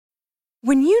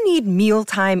When you need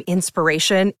mealtime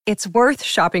inspiration, it's worth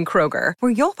shopping Kroger,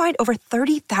 where you'll find over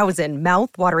 30,000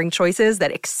 mouth-watering choices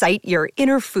that excite your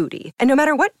inner foodie. And no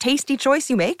matter what tasty choice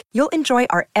you make, you'll enjoy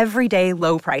our everyday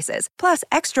low prices, plus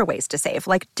extra ways to save,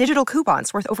 like digital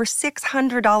coupons worth over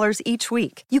 $600 each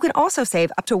week. You can also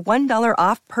save up to $1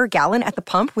 off per gallon at the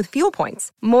pump with fuel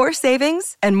points. More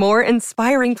savings and more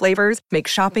inspiring flavors make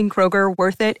shopping Kroger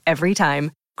worth it every time.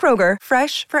 Kroger,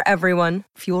 fresh for everyone.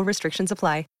 Fuel restrictions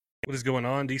apply. What is going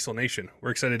on, Diesel Nation?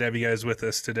 We're excited to have you guys with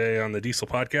us today on the Diesel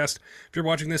Podcast. If you're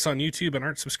watching this on YouTube and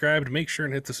aren't subscribed, make sure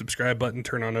and hit the subscribe button,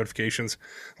 turn on notifications,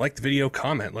 like the video,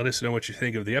 comment. Let us know what you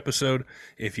think of the episode.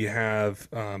 If you have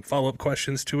follow-up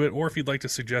questions to it, or if you'd like to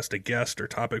suggest a guest or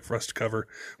topic for us to cover,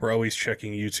 we're always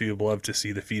checking YouTube. Love to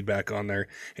see the feedback on there,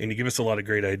 and you give us a lot of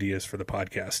great ideas for the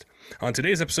podcast. On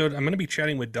today's episode, I'm going to be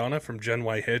chatting with Donna from Gen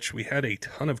Y Hitch. We had a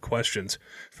ton of questions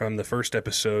from the first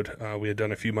episode we had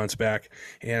done a few months back,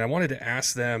 and I wanted to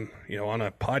ask them, on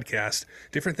a podcast,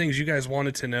 different things you guys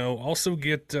wanted to know. Also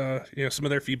get, some of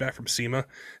their feedback from SEMA.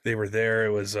 They were there. It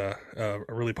was a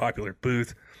really popular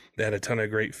booth. They had a ton of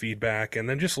great feedback, and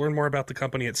then just learn more about the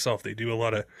company itself. They do a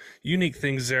lot of unique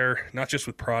things there, not just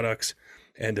with products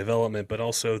and development, but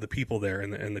also the people there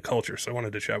and the culture. So I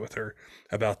wanted to chat with her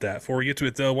about that. Before we get to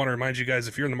it, though, I want to remind you guys,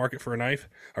 if you're in the market for a knife,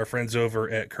 our friends over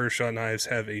at Kershaw Knives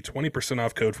have a 20%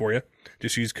 off code for you.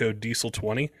 Just use code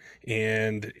Diesel20,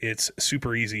 and it's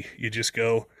super easy. You just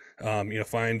go,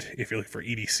 find, if you're looking for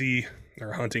EDC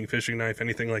or hunting, fishing knife,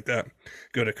 anything like that,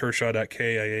 go to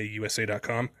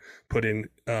kershaw.kiausa.com, put in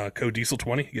code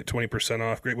Diesel20, get 20%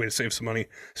 off. Great way to save some money,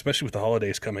 especially with the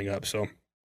holidays coming up. So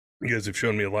you guys have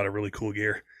shown me a lot of really cool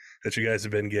gear that you guys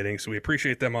have been getting, so we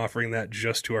appreciate them offering that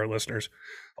just to our listeners.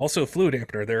 Also, Fluid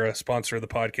Dampener, they're a sponsor of the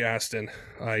podcast, and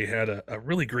I had a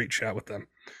really great chat with them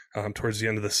towards the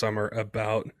end of the summer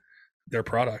about their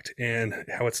product and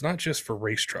how it's not just for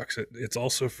race trucks. It's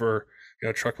also for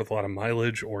a truck with a lot of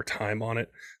mileage or time on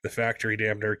it. The factory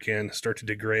dampener can start to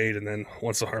degrade, and then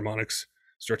once the harmonics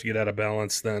start to get out of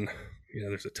balance, then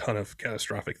there's a ton of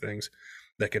catastrophic things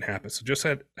that can happen. So just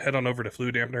head on over to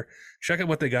Fluid Dampener, check out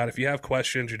what they got. If you have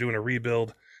questions, you're doing a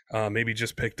rebuild, maybe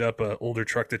just picked up an older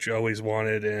truck that you always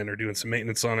wanted and are doing some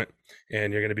maintenance on it,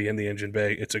 and you're going to be in the engine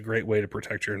bay, it's a great way to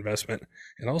protect your investment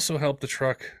and also help the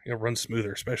truck run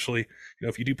smoother. Especially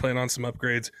if you do plan on some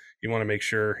upgrades, you want to make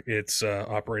sure it's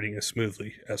operating as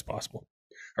smoothly as possible.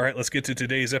 All right, let's get to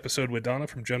today's episode with Donna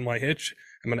from Gen Y Hitch.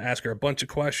 I'm going to ask her a bunch of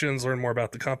questions, learn more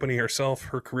about the company, herself,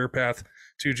 her career path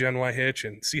to Gen Y Hitch,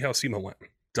 and see how SEMA went.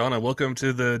 Donna, welcome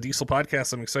to the Diesel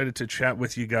Podcast. I'm excited to chat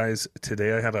with you guys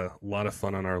today. I had a lot of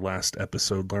fun on our last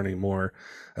episode learning more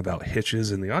about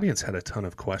hitches, and the audience had a ton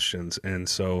of questions, and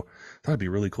so I thought it'd be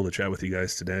really cool to chat with you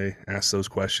guys today, ask those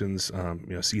questions,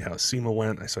 see how SEMA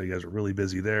went. I saw you guys were really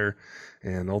busy there,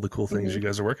 and all the cool things you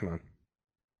guys are working on.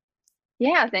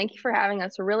 Yeah, thank you for having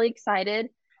us. We're really excited.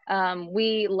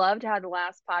 We loved how the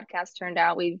last podcast turned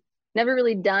out. We've never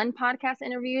really done podcast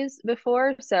interviews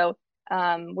before, so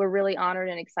we're really honored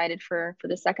and excited for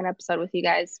the second episode with you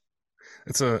guys.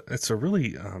 It's a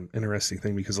really interesting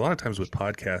thing, because a lot of times with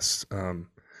podcasts,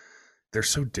 they're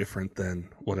so different than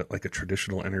what a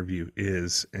traditional interview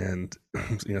is. And,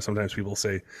 sometimes people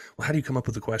say, well, how do you come up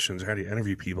with the questions, or how do you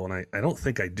interview people? And I don't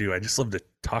think I do. I just love to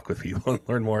talk with people and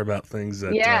learn more about things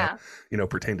that,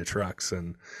 pertain to trucks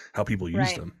and how people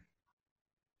use them.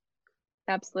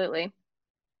 Absolutely.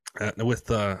 With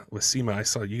SEMA, I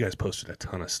saw you guys posted a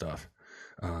ton of stuff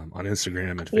on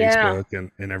Instagram and Facebook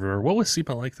and everywhere. What was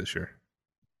SEMA like this year?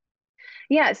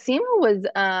 Yeah, SEMA was,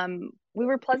 we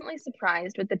were pleasantly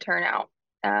surprised with the turnout.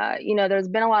 There's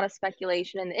been a lot of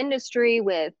speculation in the industry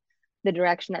with the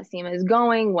direction that SEMA is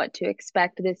going, what to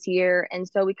expect this year. And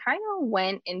so we kind of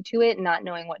went into it not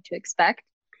knowing what to expect.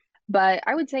 But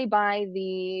I would say by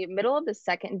the middle of the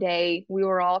second day, we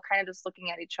were all kind of just looking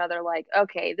at each other like,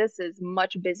 okay, this is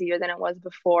much busier than it was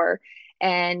before.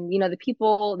 And, the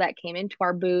people that came into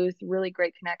our booth, really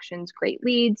great connections, great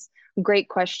leads, great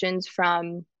questions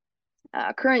from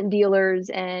current dealers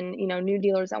and, new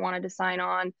dealers that wanted to sign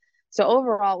on. So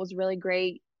overall, it was really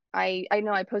great. I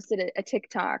know I posted a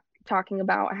TikTok talking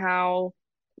about how,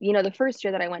 the first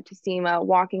year that I went to SEMA,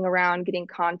 walking around, getting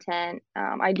content,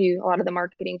 I do a lot of the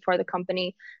marketing for the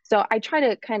company. So I try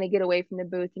to kind of get away from the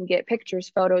booth and get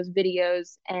pictures, photos,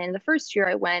 videos. And the first year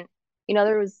I went,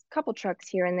 there was a couple trucks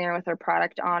here and there with our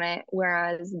product on it.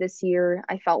 Whereas this year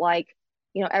I felt like,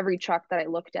 every truck that I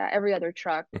looked at, every other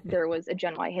truck, there was a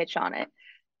Gen Y Hitch on it.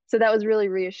 So that was really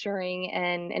reassuring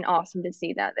and awesome to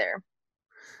see that there.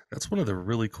 That's one of the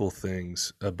really cool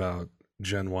things about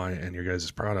Gen Y and your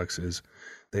guys' products is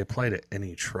they apply to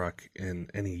any truck in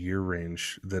any year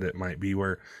range that it might be.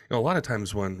 Where, a lot of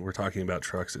times when we're talking about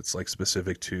trucks, it's like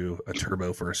specific to a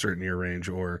turbo for a certain year range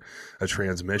or a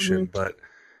transmission, Hmm. but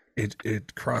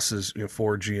it crosses,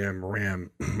 Ford, GM, Ram,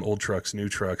 old trucks, new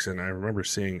trucks. And I remember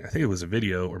seeing, I think it was a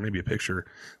video or maybe a picture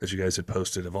that you guys had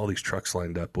posted of all these trucks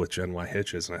lined up with Gen Y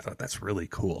hitches, and I thought that's really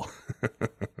cool.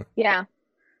 Yeah.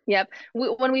 Yep.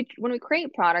 When we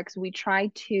create products, we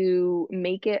try to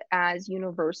make it as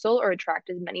universal or attract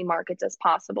as many markets as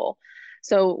possible.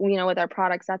 So, with our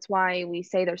products, that's why we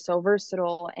say they're so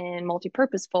versatile and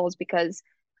multi-purposeful, is because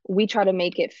we try to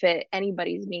make it fit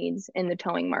anybody's needs in the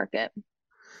towing market.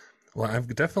 Well,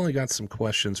 I've definitely got some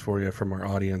questions for you from our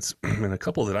audience and a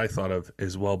couple that I thought of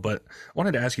as well. But I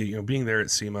wanted to ask you, being there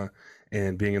at SEMA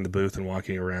and being in the booth and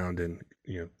walking around and,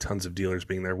 tons of dealers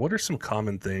being there, what are some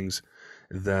common things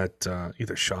that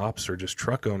either shops or just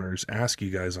truck owners ask you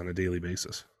guys on a daily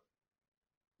basis?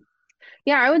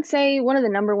 Yeah, I would say one of the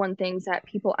number one things that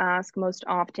people ask most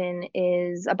often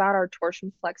is about our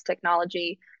torsion flex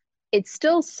technology. It's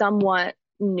still somewhat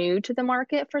new to the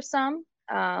market for some.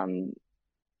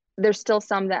 There's still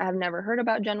some that have never heard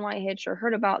about Gen Y Hitch or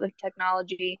heard about the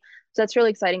technology. So that's really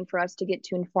exciting for us to get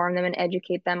to inform them and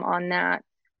educate them on that.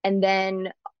 And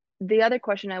then the other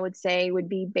question I would say would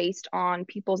be based on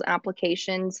people's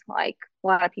applications. Like a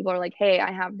lot of people are like, hey,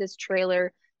 I have this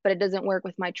trailer, but it doesn't work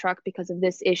with my truck because of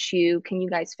this issue. Can you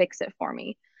guys fix it for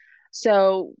me?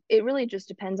 So it really just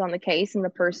depends on the case and the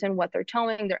person, what they're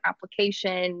towing, their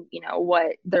application,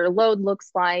 what their load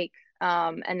looks like,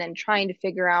 and then trying to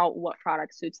figure out what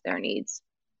product suits their needs.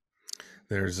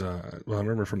 There's, well, I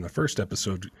remember from the first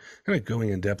episode, kind of going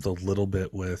in depth a little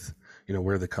bit with,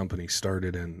 where the company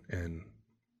started and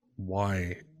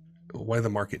why the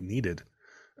market needed,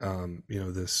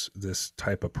 this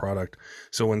type of product.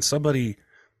 So when somebody,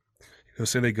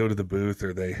 say they go to the booth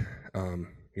or they,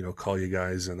 call you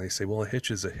guys and they say, well, a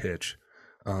hitch is a hitch.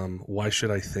 Why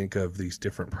should I think of these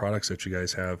different products that you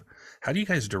guys have? How do you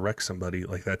guys direct somebody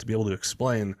like that to be able to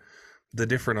explain the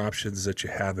different options that you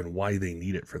have and why they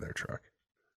need it for their truck?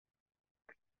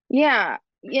 Yeah.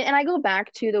 Yeah, and I go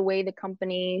back to the way the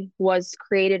company was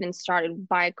created and started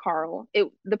by Carl.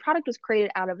 The product was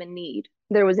created out of a need.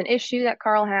 There was an issue that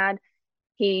Carl had.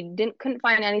 He couldn't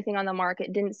find anything on the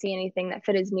market, didn't see anything that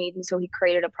fit his needs, and so he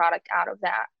created a product out of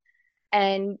that.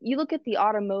 And you look at the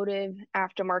automotive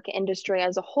aftermarket industry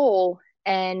as a whole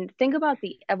and think about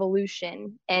the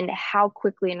evolution and how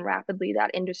quickly and rapidly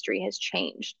that industry has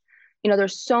changed.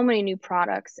 There's so many new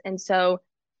products. And so,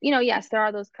 yes, there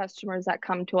are those customers that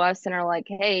come to us and are like,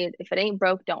 hey, if it ain't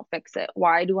broke, don't fix it.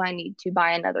 Why do I need to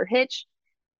buy another hitch?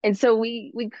 And so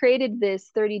we created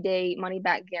this 30-day money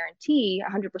back guarantee,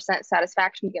 100%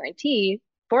 satisfaction guarantee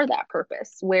for that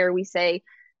purpose, where we say,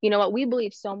 you know what, we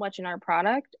believe so much in our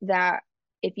product that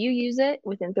if you use it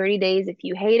within 30 days, if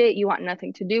you hate it, you want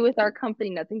nothing to do with our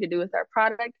company, nothing to do with our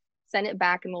product, send it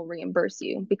back and we'll reimburse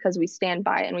you because we stand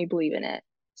by it and we believe in it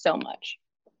so much.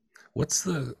 What's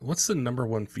the number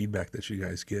one feedback that you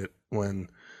guys get when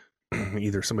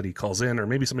either somebody calls in or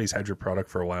maybe somebody's had your product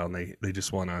for a while and they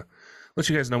just want to let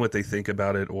you guys know what they think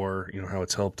about it, or how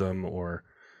it's helped them, or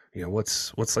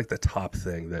what's like the top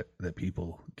thing that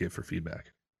people give for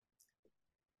feedback?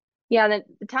 Yeah,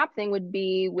 the top thing would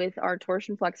be with our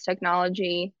torsion flex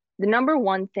technology. The number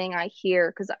one thing I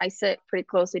hear, because I sit pretty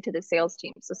closely to the sales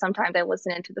team, so sometimes I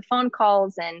listen into the phone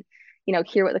calls and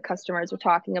hear what the customers are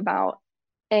talking about.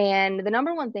 And the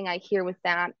number one thing I hear with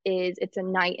that is it's a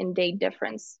night and day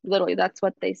difference. Literally, that's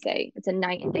what they say. It's a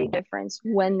night and day difference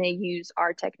when they use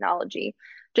our technology,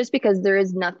 just because there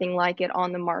is nothing like it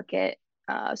on the market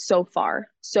so far.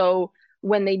 So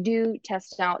when they do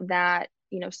test out that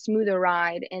smoother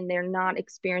ride and they're not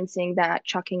experiencing that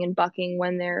chucking and bucking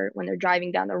when they're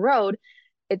driving down the road,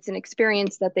 it's an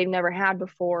experience that they've never had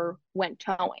before when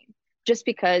towing. Just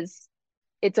because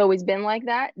it's always been like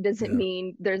that doesn't Yeah.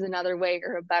 mean there's another way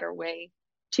or a better way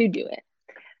to do it.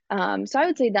 So I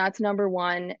would say that's number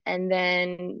one. And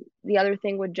then the other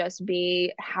thing would just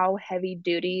be how heavy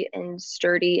duty and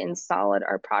sturdy and solid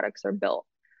our products are built.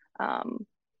 Um,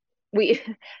 we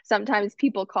sometimes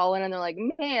people call in and they're like,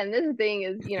 man, this thing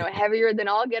is heavier than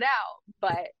all get out.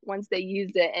 But once they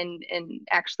use it and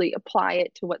actually apply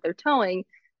it to what they're towing,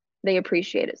 they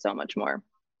appreciate it so much more.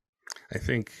 I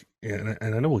think, and I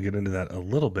know we'll get into that a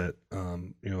little bit,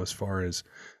 as far as,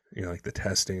 like the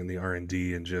testing and the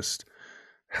R&D and just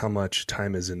how much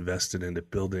time is invested into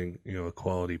building, a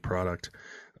quality product.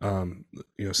 Um,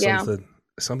 Yeah.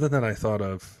 something that I thought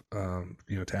of,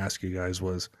 to ask you guys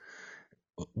was,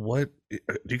 what do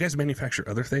you guys manufacture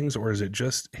other things, or is it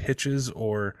just hitches,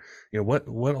 or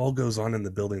what all goes on in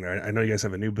the building there? I know you guys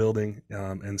have a new building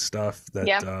and stuff that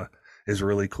Yeah. is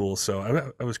really cool.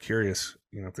 So I was curious,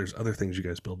 if there's other things you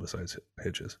guys build besides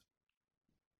hitches.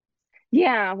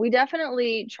 Yeah, we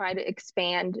definitely try to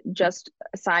expand just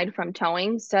aside from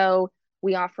towing. So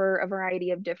we offer a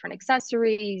variety of different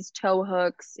accessories, tow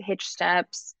hooks, hitch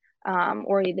steps,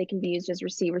 or they can be used as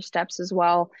receiver steps as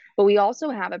well. But we also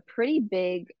have a pretty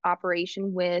big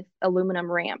operation with aluminum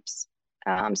ramps.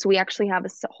 So we actually have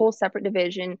a whole separate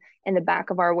division in the back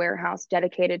of our warehouse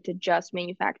dedicated to just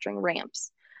manufacturing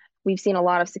ramps. We've seen a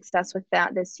lot of success with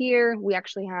that this year. We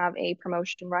actually have a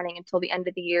promotion running until the end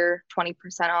of the year, 20%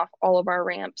 off all of our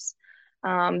ramps.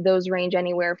 Those range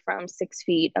anywhere from 6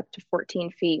 feet up to 14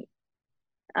 feet.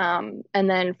 And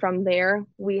then from there,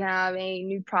 we have a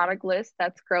new product list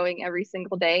that's growing every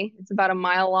single day. It's about a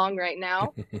mile long right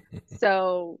now.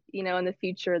 So, in the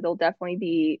future, there'll definitely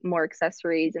be more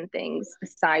accessories and things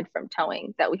aside from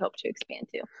towing that we hope to expand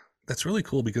to. That's really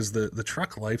cool because the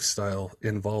truck lifestyle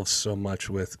involves so much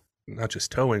with not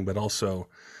just towing, but also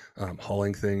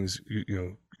hauling things,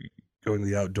 going to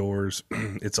the outdoors.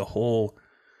 It's a whole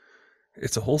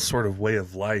sort of way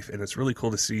of life, and it's really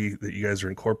cool to see that you guys are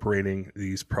incorporating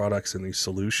these products and these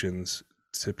solutions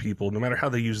to people, no matter how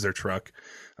they use their truck,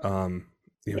 to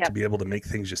Yep. be able to make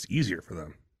things just easier for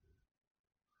them.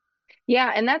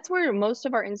 Yeah, and that's where most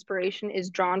of our inspiration is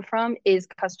drawn from is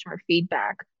customer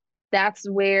feedback. That's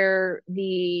where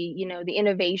the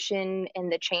innovation and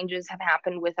the changes have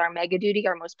happened with our Mega Duty,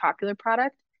 our most popular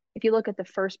product. If you look at the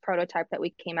first prototype that we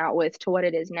came out with to what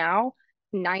it is now,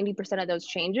 90% of those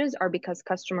changes are because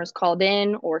customers called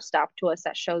in or stopped to us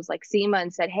at shows like SEMA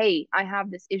and said, "Hey, I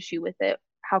have this issue with it.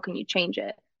 How can you change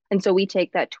it?" And so we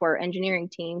take that to our engineering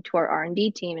team, to our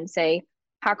R&D team and say,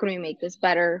 how can we make this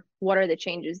better? What are the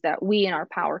changes that we in our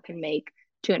power can make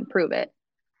to improve it?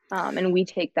 And we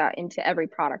take that into every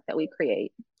product that we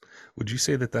create. Would you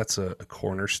say that that's a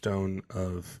cornerstone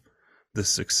of the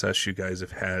success you guys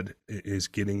have had, is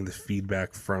getting the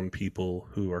feedback from people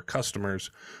who are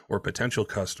customers or potential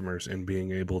customers and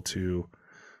being able to,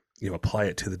 apply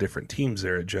it to the different teams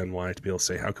there at Gen Y to be able to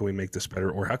say, how can we make this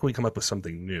better? Or how can we come up with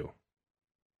something new?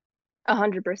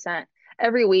 100%.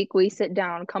 Every week we sit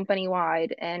down company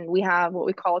wide and we have what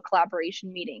we call a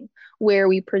collaboration meeting where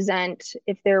we present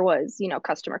if there was,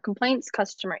 customer complaints,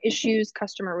 customer issues,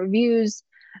 customer reviews,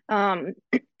 um,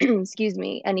 excuse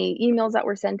me, any emails that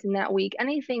were sent in that week,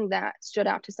 anything that stood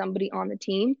out to somebody on the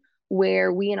team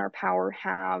where we in our power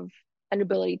have an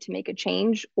ability to make a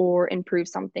change or improve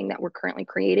something that we're currently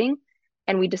creating.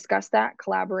 And we discuss that,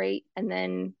 collaborate, and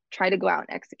then try to go out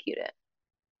and execute it.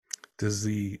 Does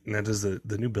the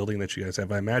new building that you guys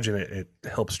have, I imagine it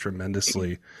helps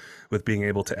tremendously with being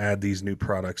able to add these new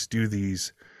products, do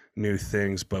these new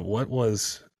things. But what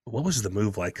was the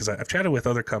move like? Because I've chatted with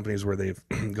other companies where they've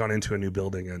gone into a new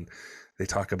building and they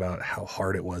talk about how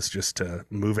hard it was just to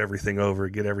move everything over,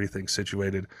 get everything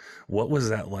situated. What was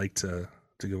that like to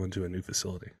go into a new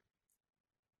facility?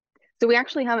 So we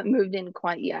actually haven't moved in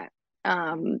quite yet.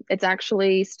 It's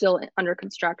actually still under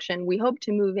construction. We hope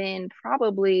to move in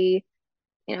probably,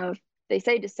 if they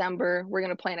say December, we're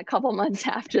going to plan a couple months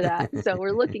after that. So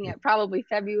we're looking at probably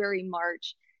February,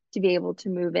 March to be able to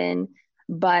move in.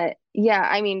 But yeah,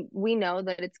 I mean, we know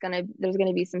that there's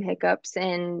gonna be some hiccups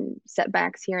and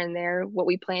setbacks here and there. What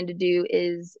we plan to do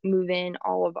is move in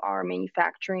all of our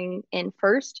manufacturing in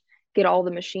first, get all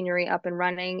the machinery up and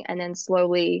running, and then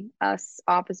slowly us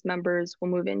office members will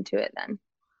move into it then.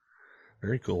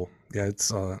 Very cool. Yeah,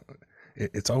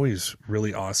 it's always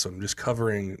really awesome just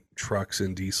covering trucks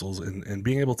and diesels and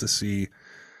being able to see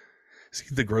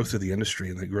the growth of the industry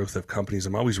and the growth of companies.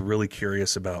 I'm always really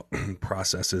curious about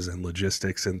processes and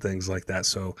logistics and things like that.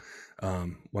 So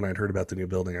when I'd heard about the new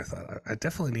building, I thought I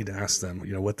definitely need to ask them,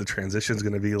 what the transition is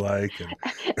going to be like,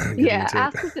 and getting Yeah, into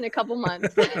ask us in a couple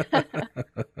months.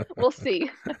 We'll see.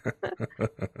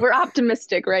 We're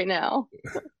optimistic right now.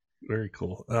 Very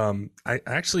cool. I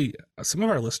actually, some of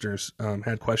our listeners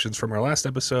had questions from our last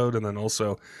episode, and then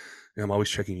also I'm always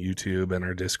checking YouTube and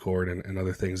our Discord and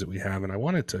other things that we have, and I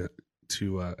wanted to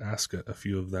ask a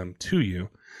few of them to you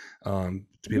to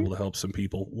be Mhm. able to help some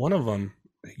people. One of them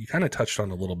you kind of touched on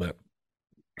a little bit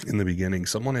in the beginning.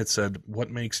 Someone had said,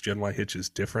 "What makes Gen Y hitches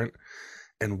different,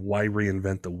 and why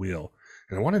reinvent the wheel?"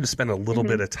 And I wanted to spend a little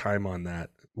bit Mhm. of time on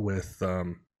that with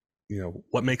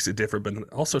what makes it different,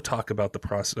 but also talk about the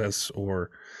process or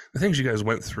the things you guys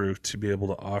went through to be able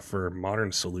to offer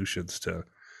modern solutions to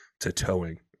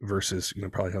towing versus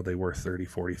probably how they were 30,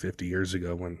 40, 50 years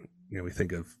ago when we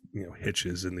think of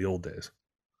hitches in the old days.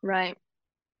 Right.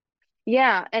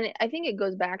 Yeah, and I think it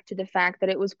goes back to the fact that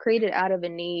it was created out of a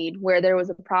need where there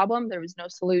was a problem, there was no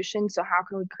solution. So how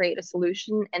can we create a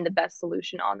solution and the best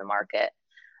solution on the market?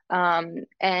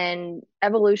 And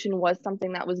evolution was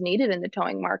something that was needed in the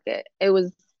towing market. It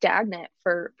was stagnant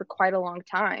for quite a long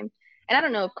time. And I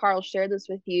don't know if Carl shared this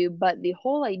with you, but the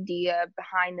whole idea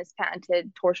behind this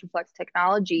patented torsion flex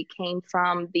technology came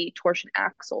from the torsion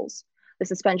axles, the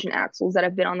suspension axles that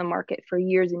have been on the market for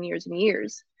years and years and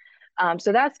years.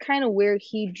 So that's kind of where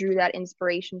he drew that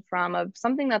inspiration from of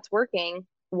something that's working.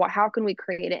 How can we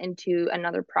create it into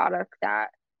another product that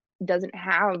doesn't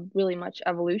have really much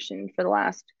evolution for the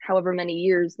last however many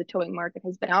years the towing market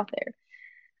has been out there?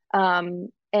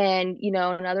 And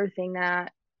another thing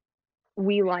that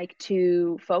we like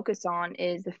to focus on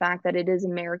is the fact that it is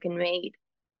American made.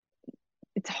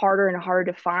 It's harder and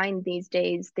harder to find these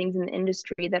days things in the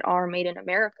industry that are made in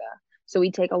America. So we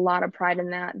take a lot of pride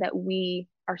in that we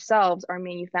ourselves are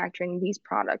manufacturing these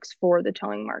products for the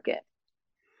towing market.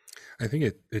 I think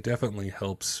it definitely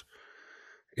helps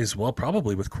as well,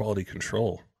 probably with quality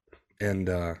control and,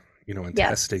 and Yes.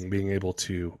 testing, being able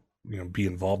to, be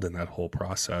involved in that whole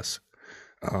process,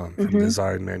 from Hmm.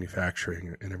 design,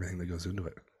 manufacturing, and everything that goes into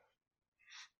it.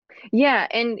 Yeah,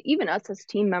 and even us as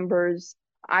team members,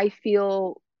 I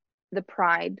feel the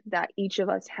pride that each of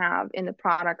us have in the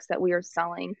products that we are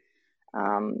selling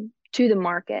to the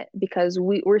market because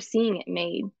we're seeing it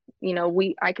made.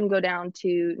 I can go down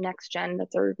to Next Gen,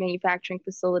 that's our manufacturing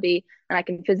facility, and I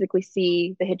can physically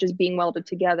see the hitches being welded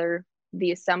together,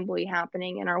 the assembly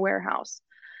happening in our warehouse.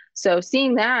 So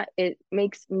seeing that, it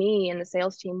makes me and the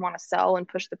sales team want to sell and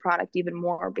push the product even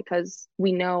more because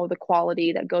we know the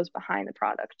quality that goes behind the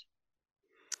product.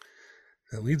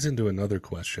 That leads into another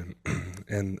question.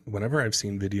 And whenever I've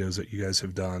seen videos that you guys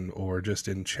have done or just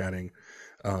in chatting,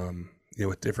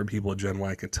 with different people at Gen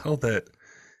Y, I can tell that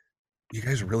you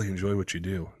guys really enjoy what you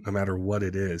do, no matter what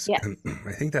it is. Yes. And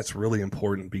I think that's really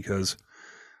important because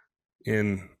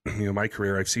in my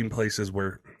career, I've seen places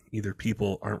where either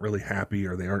people aren't really happy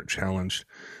or they aren't challenged.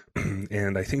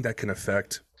 And I think that can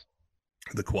affect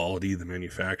the quality, the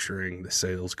manufacturing, the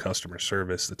sales, customer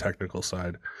service, the technical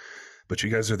side. But you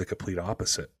guys are the complete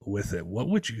opposite with it. What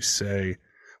would you say?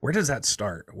 Where does that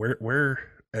start? Where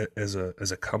as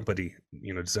a company,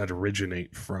 does that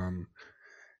originate from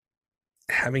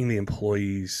having the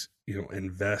employees,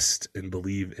 invest and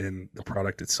believe in the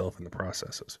product itself and the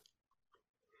processes?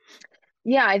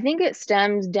 Yeah, I think it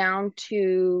stems down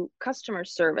to customer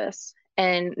service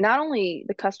and not only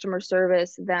the customer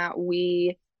service that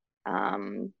we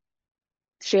um,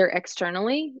 share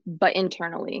externally, but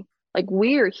internally. Like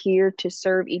we are here to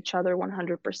serve each other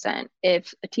 100%.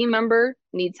 If a team member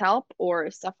needs help or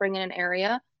is suffering in an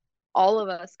area, all of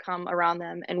us come around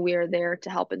them and we are there to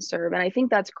help and serve. And I think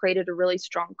that's created a really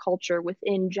strong culture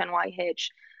within Gen Y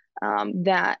Hitch,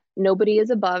 that nobody is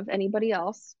above anybody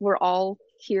else. We're all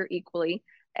here equally.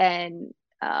 And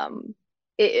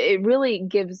it really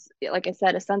gives, like I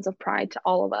said, a sense of pride to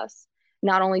all of us,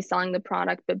 not only selling the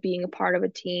product, but being a part of a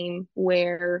team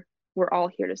where we're all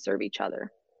here to serve each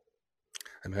other.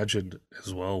 I imagined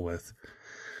as well with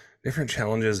different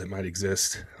challenges that might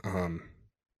exist,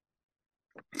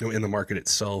 in the market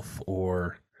itself,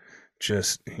 or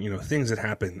just things that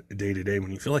happen day to day.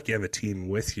 When you feel like you have a team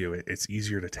with you, it's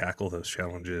easier to tackle those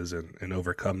challenges and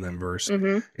overcome them versus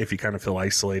Hmm. if you kind of feel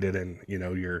isolated and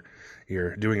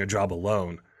you're doing a job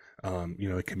alone.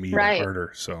 It can be even Right.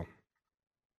 harder. So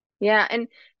Yeah, and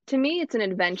to me, it's an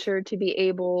adventure to be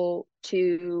able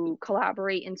to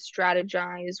collaborate and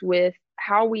strategize with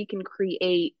how we can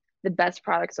create the best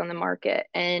products on the market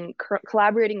and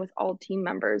collaborating with all team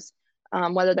members,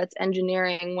 whether that's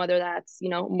engineering, whether that's,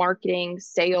 marketing,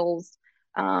 sales,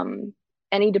 um,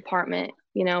 any department,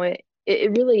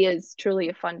 it really is truly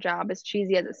a fun job. As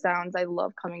cheesy as it sounds, I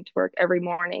love coming to work every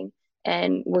morning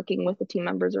and working with the team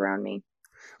members around me.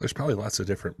 there's probably lots of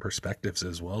different perspectives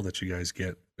as well that you guys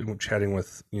get chatting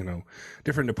with,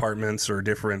 different departments or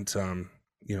different,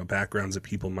 backgrounds that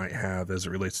people might have as it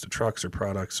relates to trucks or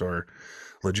products or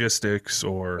logistics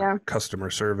or Yeah. customer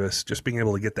service. Just being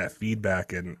able to get that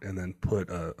feedback and then put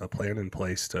a plan in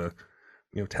place to,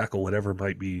 tackle whatever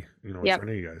might be, in Yep. front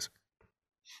of you guys.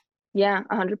 Yeah,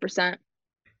 100%.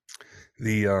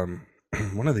 The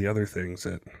one of the other things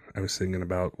that I was thinking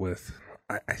about with,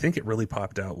 I think it really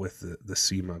popped out with the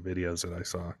SEMA videos that I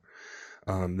saw,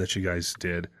 that you guys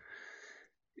did,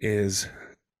 is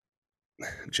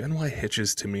Gen Y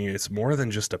Hitches. To me, it's more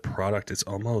than just a product. It's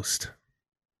almost,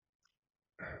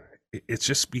 it's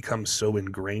just become so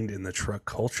ingrained in the truck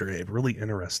culture. It really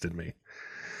interested me.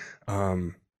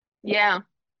 Um, Yeah.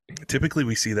 Typically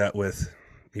we see that with,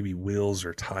 maybe wheels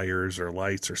or tires or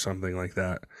lights or something like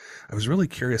that. I was really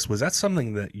curious, was that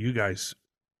something that you guys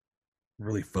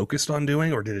really focused on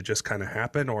doing, or did it just kind of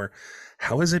happen, or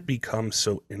how has it become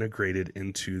so integrated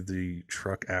into the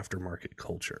truck aftermarket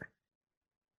culture?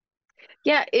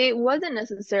 Yeah, it wasn't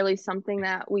necessarily something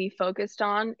that we focused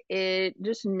on. It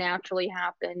just naturally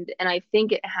happened. And I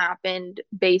think it happened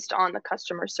based on the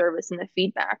customer service and the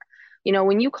feedback.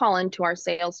 When you call into our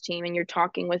sales team and you're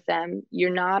talking with them, you're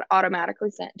not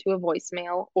automatically sent to a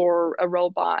voicemail or a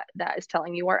robot that is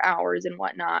telling you our hours and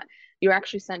whatnot. You're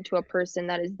actually sent to a person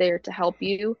that is there to help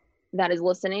you, that is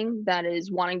listening, that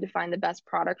is wanting to find the best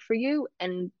product for you.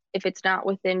 And if it's not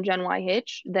within Gen Y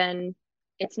Hitch, then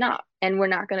it's not. And we're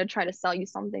not going to try to sell you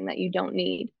something that you don't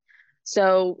need.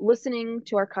 So listening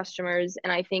to our customers,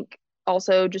 and I think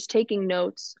also just taking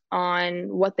notes on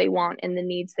what they want and the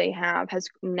needs they have has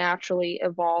naturally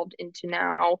evolved into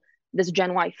now this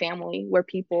Gen Y family where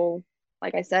people,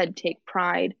 like I said, take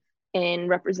pride in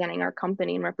representing our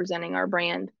company and representing our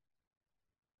brand.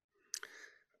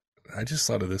 I just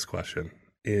thought of this question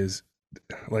is,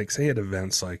 like, say at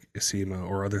events like ISEMA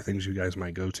or other things you guys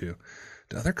might go to,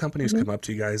 do other companies Mhm. come up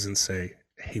to you guys and say,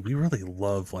 "Hey, we really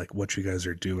love like what you guys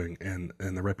are doing and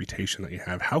the reputation that you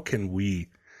have. How can we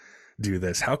do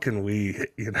this? How can we,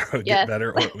 get Yes. better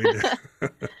at what we do?"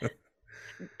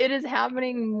 It is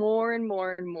happening more and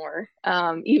more and more.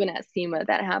 Even at SEMA,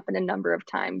 that happened a number of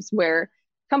times where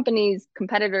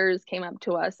competitors came up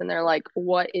to us and they're like,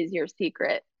 "What is your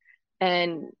secret?"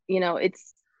 And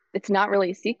it's not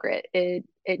really a secret. It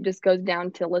just goes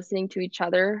down to listening to each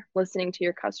other, listening to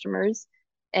your customers,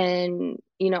 and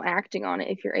acting on it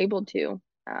if you're able to.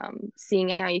 Seeing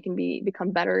how you can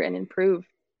become better and improve.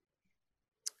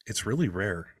 It's really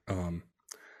rare.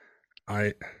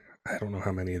 I I don't know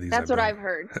how many of these That's I've what done. I've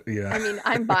heard. Yeah. I mean,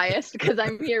 I'm biased because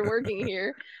I'm here working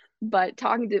here, but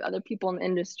talking to other people in the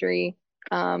industry,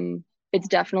 it's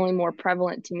definitely more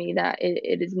prevalent to me that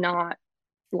it is not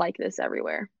like this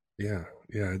everywhere. Yeah,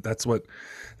 yeah, that's what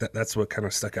kind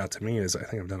of stuck out to me is I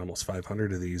think I've done almost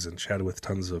 500 of these and chatted with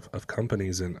tons of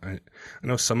companies, and I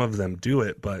know some of them do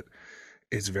it, but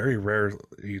it's very rare.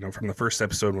 From the first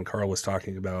episode when Carl was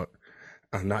talking about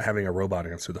not having a robot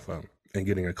answer the phone and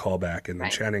getting a call back, and then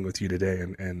Right. chatting with you today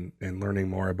and learning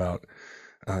more about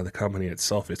the company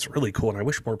itself. It's really cool, and I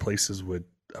wish more places would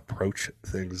approach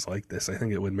things like this. I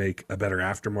think it would make a better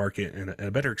aftermarket and a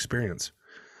better experience,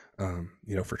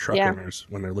 for truck Yeah. owners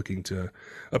when they're looking to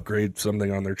upgrade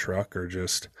something on their truck or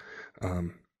just,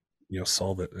 um,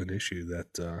 solve an issue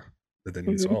that they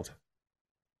need Hmm. solved.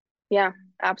 Yeah,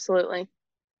 absolutely.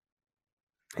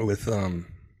 With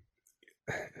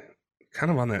kind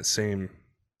of on that same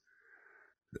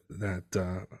that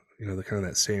the kind of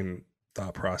that same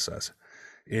thought process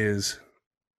is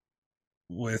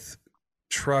with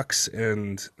trucks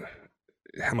and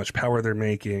how much power they're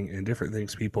making and different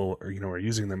things people are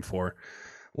using them for.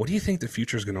 What do you think the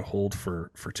future is going to hold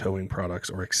for towing products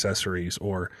or accessories,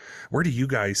 or where do you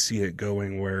guys see it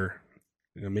going? Where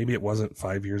maybe it wasn't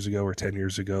 5 years ago or 10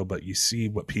 years ago, but you see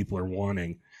what people are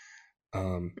wanting.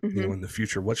 Hmm. In the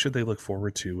future, what should they look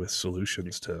forward to with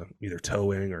solutions to either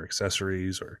towing or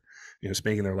accessories, or just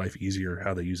making their life easier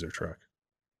how they use their truck?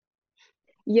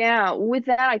 Yeah, with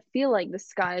that, I feel like the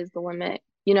sky is the limit.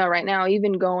 Right now,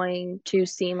 even going to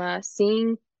SEMA,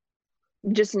 seeing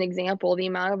just an example, the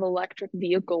amount of electric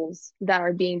vehicles that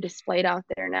are being displayed out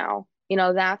there now,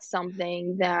 that's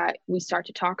something that we start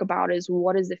to talk about is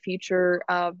what is the future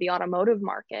of the automotive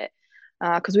market?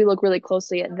 Because we look really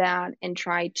closely at that and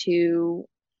try to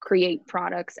create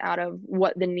products out of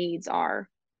what the needs are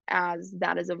as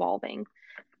that is evolving.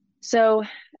 So,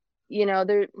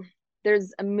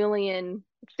 there's a million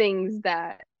things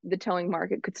that the towing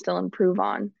market could still improve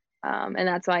on. And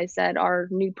that's why I said our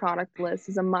new product list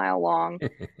is a mile long,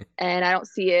 and I don't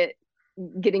see it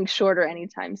getting shorter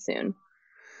anytime soon.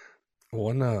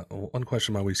 One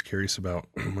question I'm always curious about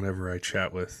whenever I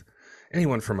chat with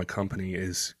anyone from a company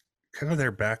is kind of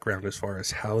their background as far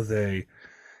as how they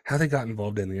got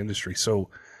involved in the industry.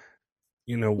 So,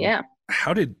 you know, Yeah.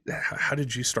 how did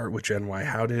you start with Gen Y?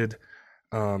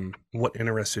 What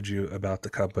interested you about the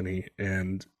company,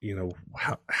 and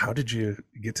how did you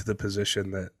get to the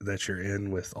position that you're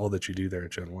in with all that you do there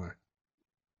at Gen Y?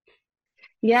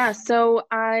 Yeah. So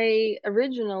I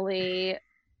originally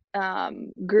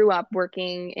grew up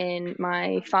working in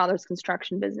my father's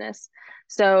construction business.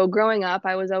 So growing up,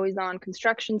 I was always on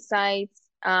construction sites,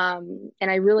 and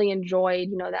I really enjoyed,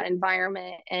 that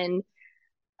environment. And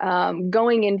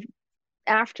going in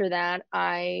after that,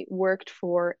 I worked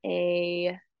for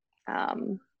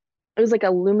um, it was like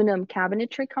aluminum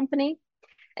cabinetry company.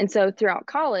 And so throughout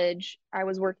college, I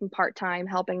was working part-time,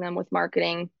 helping them with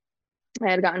marketing. I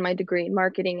had gotten my degree in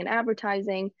marketing and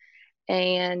advertising.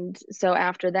 And so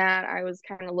after that, I was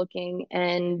kind of looking,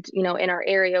 and, in our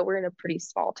area, we're in a pretty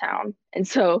small town. And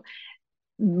so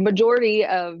majority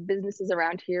of businesses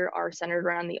around here are centered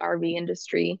around the RV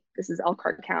industry. This is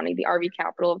Elkhart County, the RV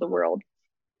capital of the world.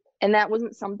 And that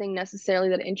wasn't something necessarily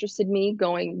that interested me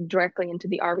going directly into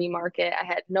the RV market. I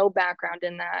had no background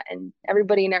in that, and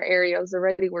everybody in our area was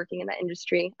already working in that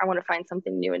industry. I want to find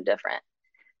something new and different.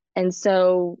 And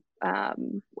so,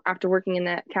 after working in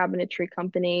that cabinetry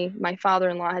company, my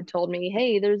father-in-law had told me,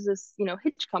 hey, there's this,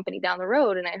 Hitch company down the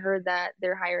road. And I heard that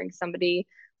they're hiring somebody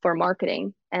for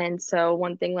marketing. And so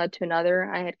one thing led to another.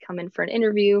 I had come in for an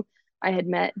interview. I had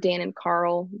met Dan and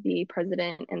Carl, the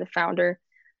president and the founder.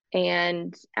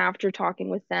 And after talking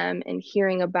with them and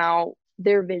hearing about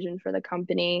their vision for the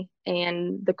company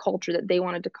and the culture that they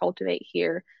wanted to cultivate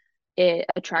here, it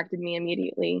attracted me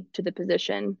immediately to the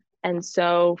position. And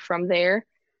so from there,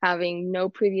 having no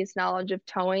previous knowledge of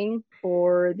towing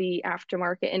or the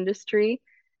aftermarket industry,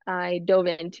 I dove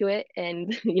into it.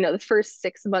 And, the first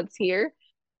 6 months here,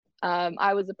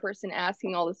 I was a person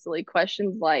asking all the silly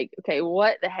questions like, okay,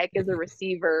 what the heck is a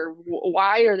receiver?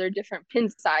 Why are there different pin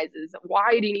sizes?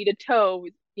 Why do you need a tow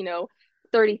with,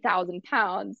 30,000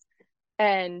 pounds?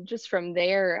 And just from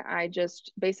there, I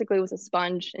just basically was a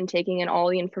sponge and taking in all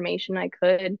the information I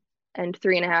could. And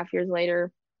 3.5 years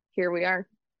later, here we are.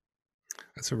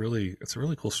 It's a really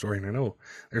cool story. And I know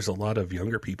there's a lot of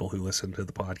younger people who listen to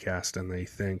the podcast and they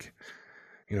think,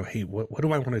 hey, what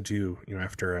do I want to do,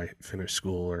 after I finish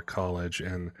school or college?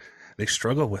 And they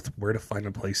struggle with where to find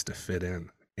a place to fit in.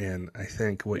 And I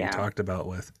think what you Yeah. talked about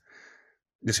with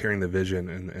just hearing the vision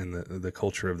and the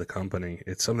culture of the company,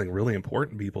 it's something really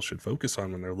important people should focus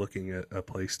on when they're looking at a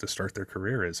place to start their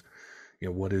career is,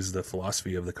 what is the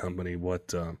philosophy of the company?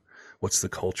 What's the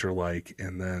culture like?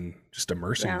 And then just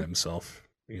immersing Yeah. themselves,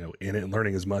 in it and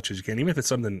learning as much as you can, even if it's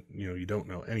something, you don't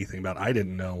know anything about. I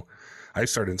didn't know. I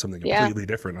started in something Yeah. completely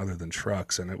different other than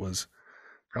trucks. And it was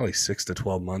probably 6 to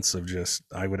 12 months of just,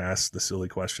 I would ask the silly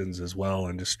questions as well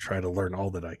and just try to learn all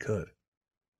that I could.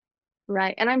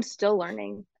 Right. And I'm still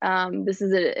learning. This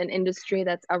is an industry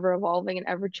that's ever evolving and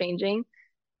ever changing.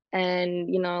 And,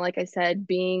 like I said,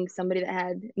 being somebody that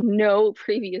had no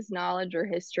previous knowledge or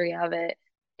history of it,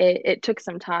 it took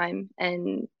some time,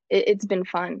 and it's been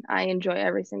fun. I enjoy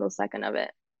every single second of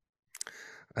it.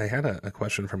 I had a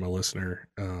question from a listener.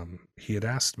 He had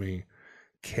asked me,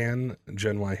 can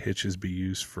Gen Y hitches be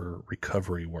used for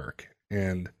recovery work?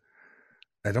 And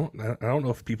I don't know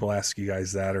if people ask you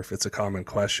guys that or if it's a common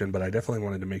question, but I definitely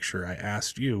wanted to make sure I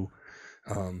asked you,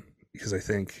 because I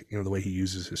think, the way he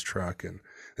uses his truck and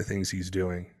the things he's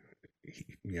doing,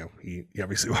 he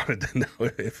obviously wanted to know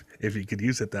if he could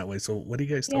use it that way. So what do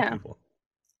you guys tell Yeah. people?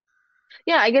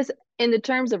 Yeah, I guess in the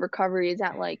terms of recovery, is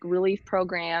that like relief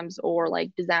programs or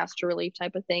like disaster relief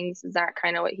type of things? Is that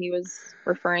kind of what he was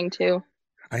referring to?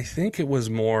 I think it was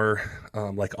more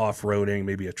like off-roading.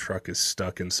 Maybe a truck is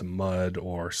stuck in some mud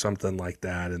or something like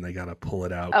that, and they got to pull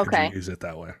it out. Could you Okay. use it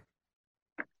that way?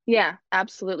 Yeah,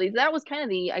 absolutely. That was kind of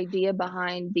the idea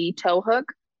behind the tow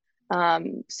hook.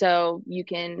 So you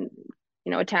can,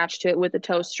 attach to it with a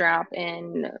tow strap,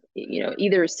 and,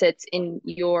 either sits in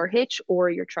your hitch or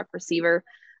your truck receiver.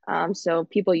 So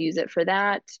people use it for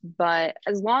that. But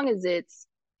as long as it's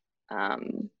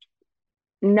um,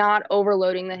 not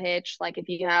overloading the hitch, like if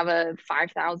you have a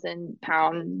 5,000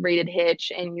 pound rated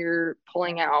hitch and you're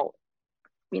pulling out,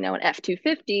 an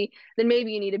F-250, then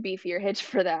maybe you need a beefier hitch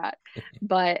for that.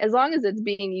 But as long as it's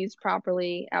being used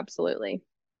properly, absolutely.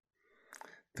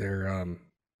 There,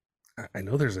 I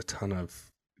know there's a ton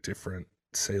of different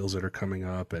sales that are coming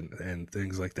up and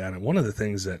things like that. And one of the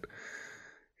things that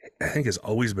I think has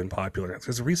always been popular,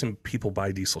 because the reason people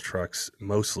buy diesel trucks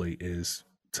mostly is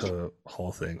to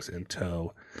haul things in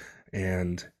tow,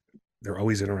 and they're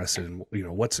always interested in,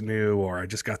 what's new, or I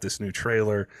just got this new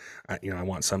trailer, I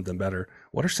want something better.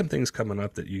 What are some things coming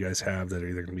up that you guys have that are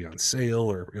either going to be on sale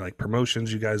or, like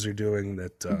promotions you guys are doing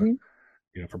that Mhm.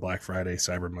 for Black Friday,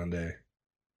 Cyber Monday?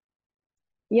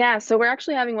 Yeah, so we're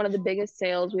actually having one of the biggest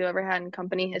sales we've ever had in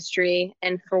company history.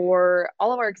 And for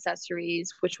all of our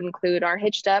accessories, which would include our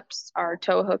hitch steps, our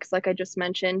tow hooks, like I just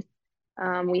mentioned,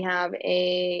 we have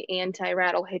a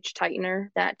anti-rattle hitch tightener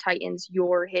that tightens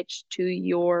your hitch to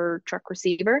your truck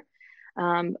receiver,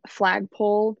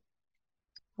 flagpole,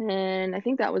 and I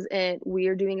think that was it. We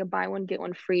are doing a buy one, get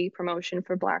one free promotion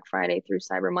for Black Friday through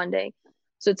Cyber Monday.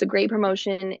 So it's a great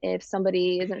promotion if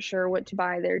somebody isn't sure what to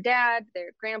buy their dad,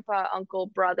 their grandpa, uncle,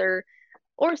 brother,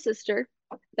 or sister.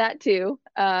 that too.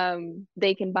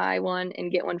 They can buy one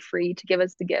and get one free to give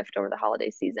us the gift over the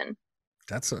holiday season.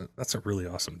 That's a really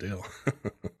awesome deal.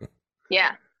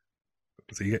 Yeah.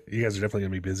 So you guys are definitely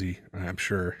gonna be busy, I'm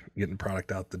sure, getting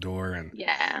product out the door and,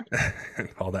 Yeah. and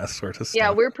all that sort of Yeah,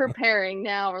 stuff. we're preparing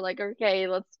now. We're like, okay,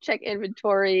 let's check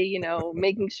inventory,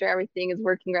 making sure everything is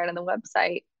working right on the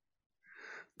website.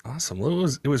 Awesome. Well,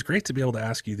 it was great to be able to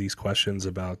ask you these questions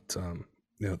about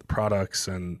the products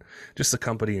and just the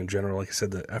company in general. Like I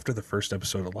said, that after the first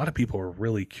episode, a lot of people were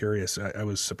really curious. I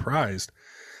was surprised,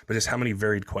 but just how many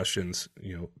varied questions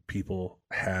people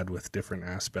had with different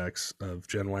aspects of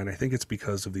Gen Y. And I think it's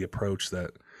because of the approach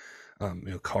that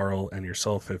Carl and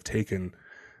yourself have taken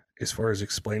as far as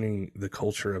explaining the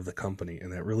culture of the company,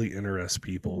 and that really interests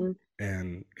people Hmm.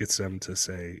 and gets them to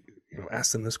say,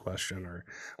 ask them this question, or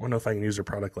I want to know if I can use a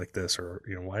product like this, or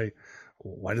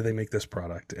why do they make this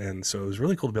product? And so it was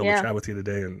really cool to be able to Yeah. chat with you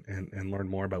today and learn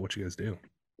more about what you guys do.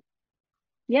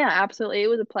 Yeah, absolutely. It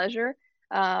was a pleasure.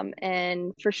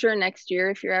 And for sure next year,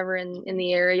 if you're ever in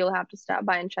the area, you'll have to stop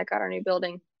by and check out our new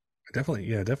building.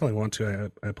 Definitely want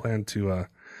to. I plan to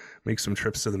make some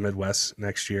trips to the Midwest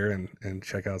next year and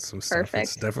check out some stuff.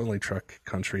 It's Perfect. definitely truck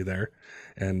country there,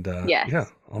 and yeah,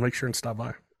 Yes. I'll make sure and stop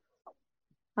by.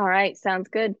 All right. Sounds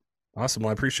good. Awesome. Well,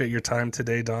 I appreciate your time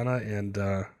today, Donna, and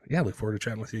yeah, look forward to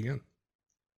chatting with you again.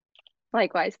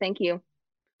 Likewise. Thank you.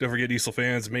 Don't forget, Diesel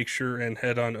fans, make sure and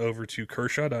head on over to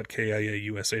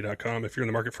kershaw.kiausa.com. If you're in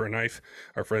the market for a knife,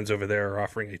 our friends over there are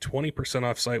offering a 20%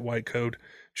 off site-wide code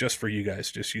just for you guys.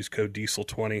 Just use code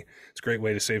DIESEL20. It's a great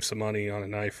way to save some money on a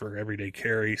knife for everyday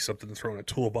carry, something to throw in a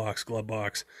toolbox, glove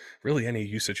box, really any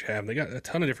usage you have. They got a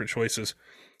ton of different choices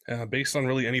based on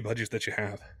really any budget that you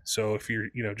have. So if you're,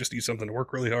 just need something to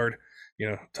work really hard,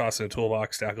 toss in a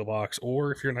toolbox, tackle box,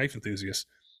 or if you're a knife enthusiast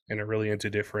and are really into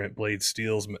different blade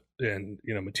steels and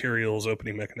materials,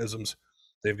 opening mechanisms,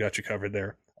 they've got you covered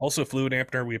there. Also, Fluid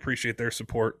Ampner, we appreciate their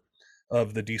support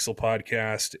of the Diesel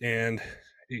podcast. And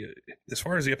as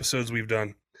far as the episodes we've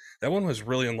done, that one was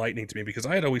really enlightening to me because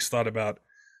I had always thought about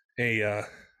a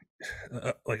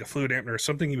like a fluid ampner,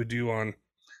 something you would do on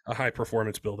a high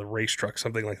performance build, a race truck,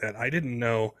 something like that. I didn't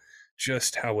know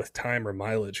just how with time or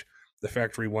mileage the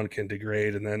factory one can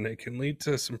degrade, and then it can lead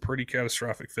to some pretty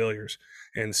catastrophic failures.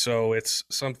 And so it's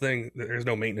something that there's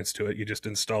no maintenance to it. You just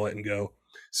install it and go.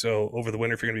 So over the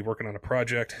winter, if you're going to be working on a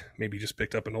project, maybe you just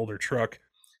picked up an older truck,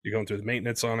 you're going through the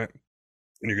maintenance on it,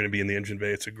 and you're going to be in the engine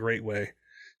bay. It's a great way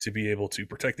to be able to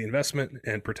protect the investment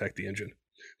and protect the engine.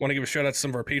 Want to give a shout out to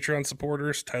some of our Patreon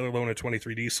supporters, Tyler Lone at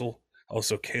 23 Diesel,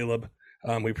 also Caleb.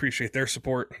 We appreciate their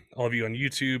support. All of you on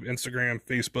YouTube, Instagram,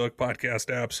 Facebook,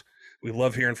 podcast apps. We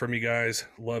love hearing from you guys.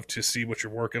 Love to see what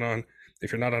you're working on.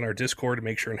 If you're not on our Discord,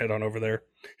 make sure and head on over there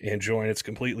and join. It's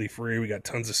completely free. We got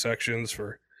tons of sections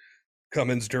for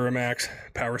Cummins, Duramax,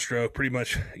 Power Stroke, pretty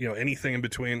much anything in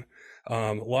between.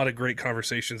 A lot of great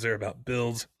conversations there about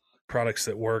builds, products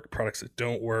that work, products that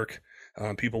don't work.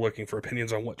 People looking for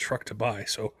opinions on what truck to buy.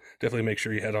 So definitely make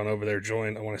sure you head on over there,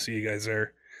 join. I want to see you guys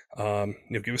there.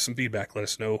 Give us some feedback. Let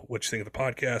us know what you think of the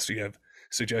podcast. Do you have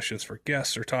suggestions for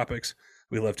guests or topics?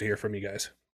 We love to hear from you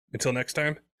guys. Until next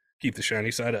time, keep the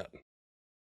shiny side up.